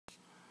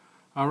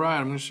Alright,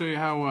 I'm going to show you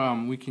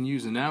how we can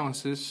use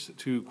analysis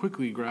to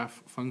quickly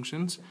graph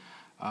functions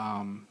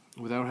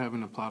without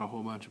having to plot a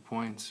whole bunch of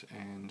points.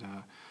 And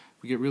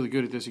if we get really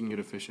good at this, you can get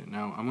efficient.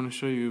 Now, I'm going to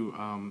show you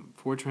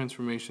 4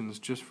 transformations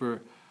just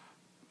for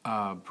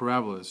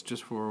parabolas,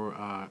 just for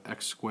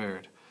x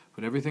squared.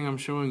 But everything I'm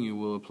showing you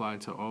will apply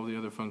to all the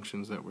other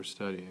functions that we're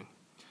studying.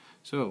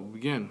 So,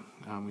 again,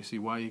 we see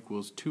y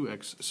equals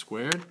 2x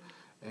squared,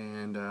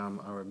 and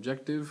our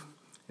objective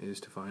is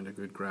to find a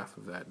good graph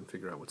of that and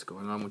figure out what's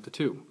going on with the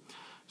 2.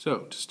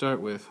 So, to start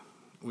with,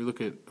 we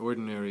look at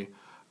ordinary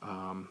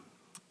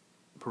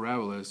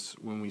parabolas.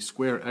 When we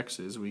square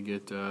x's, we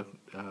get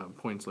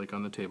points like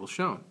on the table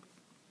shown.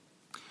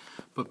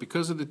 But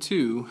because of the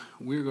 2,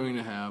 we're going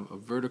to have a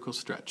vertical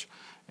stretch.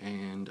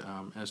 And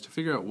as to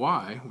figure out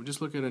why, we just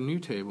look at a new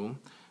table.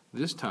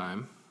 This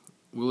time,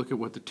 we'll look at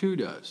what the 2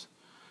 does.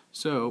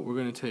 So, we're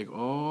going to take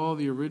all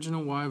the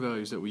original y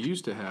values that we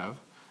used to have,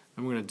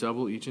 and we're going to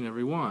double each and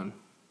every one.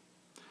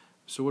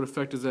 So what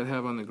effect does that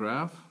have on the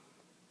graph?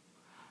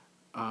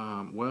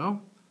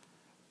 Well,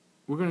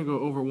 we're going to go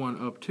over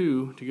 1 up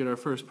 2 to get our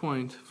first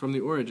point from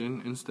the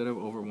origin instead of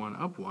over 1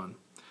 up 1.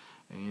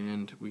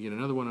 And we get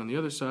another one on the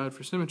other side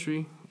for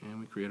symmetry, and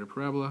we create a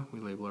parabola, we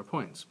label our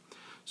points.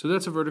 So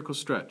that's a vertical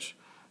stretch.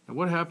 Now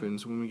what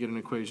happens when we get an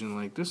equation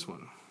like this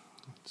one?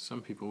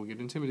 Some people will get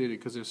intimidated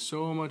because there's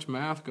so much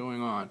math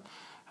going on.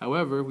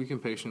 However, we can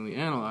patiently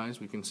analyze.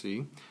 We can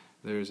see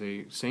there's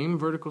a same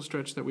vertical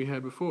stretch that we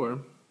had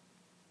before,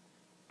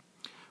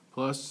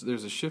 plus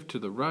there's a shift to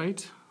the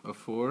right of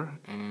 4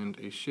 and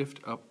a shift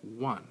up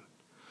 1.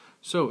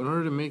 So in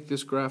order to make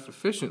this graph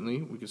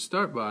efficiently, we could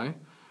start by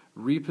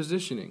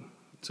repositioning.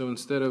 So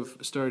instead of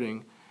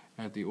starting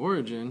at the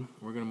origin,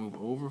 we're going to move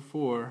over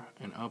 4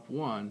 and up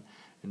 1,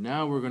 and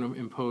now we're going to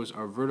impose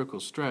our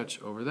vertical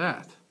stretch over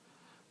that.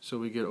 So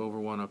we get over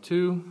 1 up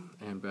 2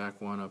 and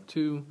back 1 up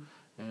 2,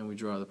 and we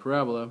draw the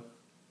parabola,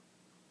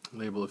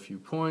 label a few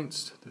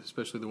points,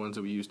 especially the ones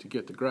that we use to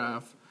get the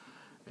graph,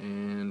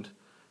 and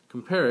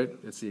compare it.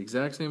 It's the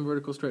exact same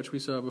vertical stretch we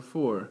saw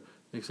before,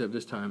 except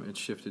this time it's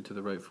shifted to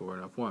the right 4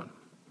 and up 1.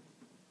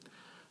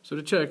 So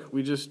to check,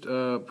 we just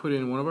put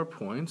in one of our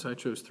points. I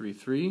chose 3,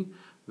 3.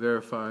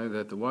 Verify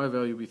that the y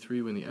value will be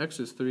 3 when the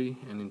x is 3,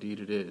 and indeed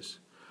it is.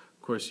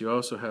 Of course, you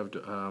also have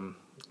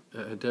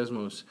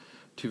Desmos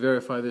to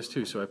verify this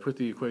too. So I put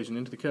the equation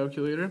into the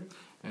calculator.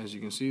 As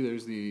you can see,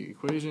 there's the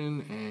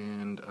equation,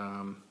 and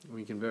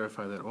we can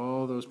verify that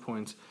all those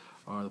points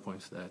are the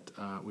points that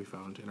we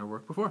found in our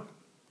work before.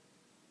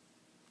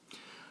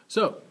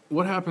 So,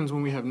 what happens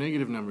when we have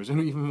negative numbers? And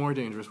even more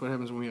dangerous, what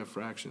happens when we have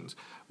fractions?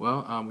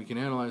 Well, we can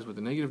analyze what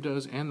the negative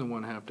does and the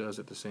 1/2 does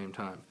at the same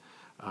time.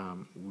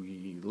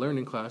 We learned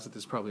in class that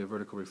this is probably a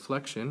vertical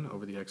reflection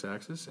over the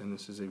x-axis, and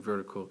this is a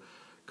vertical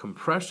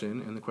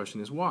compression, and the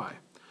question is why?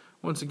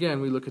 Once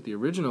again, we look at the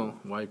original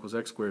y equals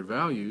x squared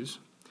values.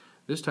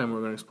 This time we're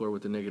going to explore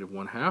what the negative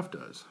 1/2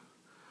 does.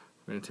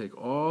 We're going to take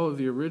all of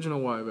the original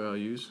y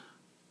values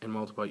and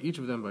multiply each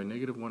of them by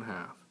negative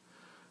 1/2.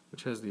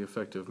 Which has the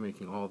effect of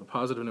making all the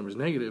positive numbers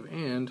negative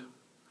and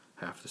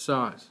half the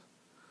size.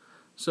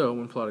 So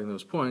when plotting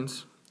those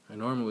points, I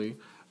normally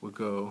would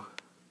go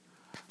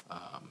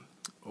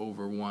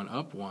over 1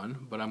 up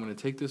 1, but I'm going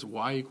to take this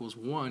y equals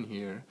 1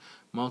 here,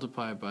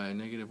 multiply it by a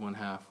negative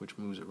 1/2, which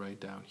moves it right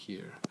down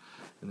here.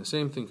 And the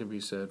same thing can be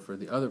said for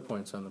the other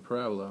points on the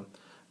parabola,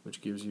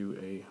 which gives you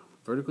a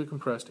vertically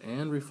compressed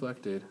and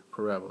reflected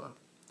parabola.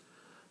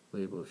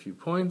 Label a few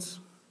points.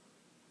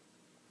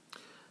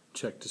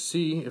 Check to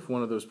see if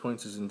one of those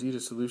points is indeed a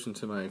solution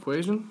to my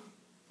equation,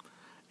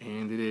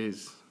 and it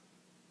is.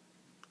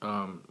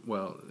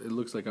 Well, it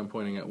looks like I'm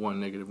pointing at 1,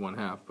 negative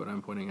 1/2, but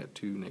I'm pointing at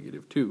 2,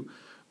 negative 2,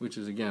 which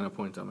is again a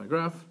point on my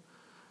graph.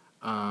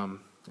 And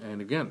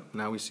again,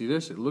 now we see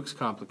this. It looks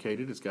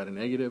complicated. It's got a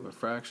negative, a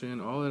fraction,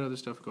 all that other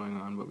stuff going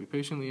on, but we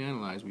patiently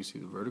analyze. We see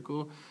the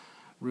vertical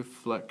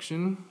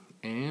reflection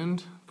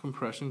and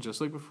compression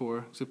just like before,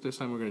 except this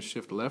time we're going to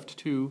shift left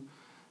 2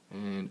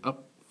 and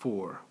up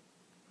 4.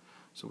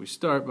 So we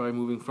start by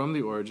moving from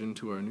the origin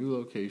to our new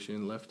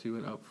location, left 2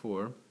 and up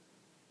 4.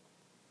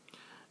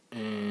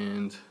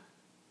 And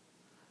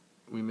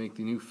we make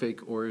the new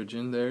fake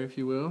origin there, if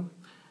you will,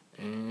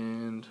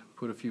 and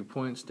put a few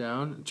points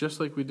down. Just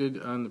like we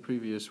did on the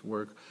previous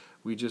work,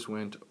 we just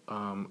went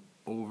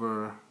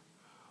over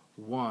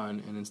 1,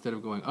 and instead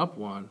of going up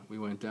 1, we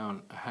went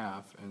down a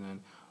half, and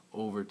then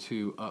over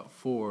 2 up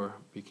 4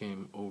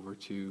 became over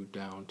 2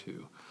 down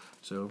 2.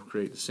 So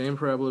create the same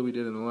parabola we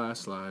did in the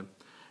last slide,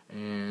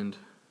 and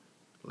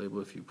label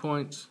a few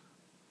points,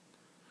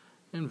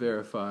 and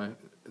verify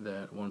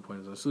that one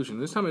point is a solution.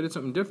 This time I did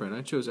something different.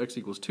 I chose x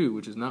equals 2,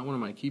 which is not one of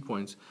my key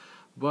points,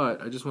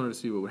 but I just wanted to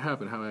see what would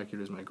happen, how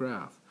accurate is my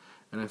graph.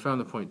 And I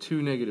found the point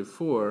 2, negative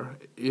 4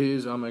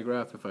 is on my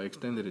graph if I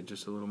extended it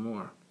just a little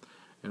more.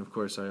 And of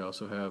course I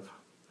also have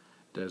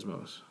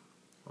Desmos.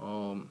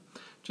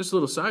 Just a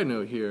little side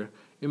note here,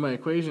 in my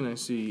equation I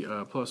see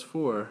plus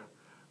 4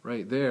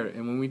 right there,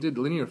 and when we did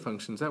linear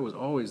functions, that was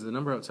always, the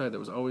number outside, that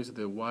was always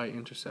the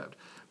y-intercept.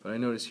 But I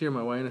notice here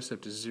my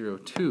y-intercept is 0,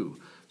 2.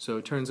 So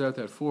it turns out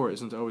that 4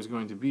 isn't always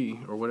going to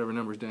be, or whatever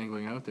number is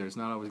dangling out there, it's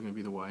not always going to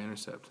be the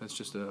y-intercept. That's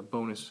just a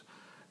bonus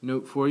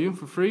note for you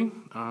for free.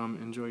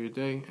 Enjoy your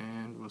day,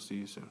 and we'll see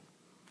you soon.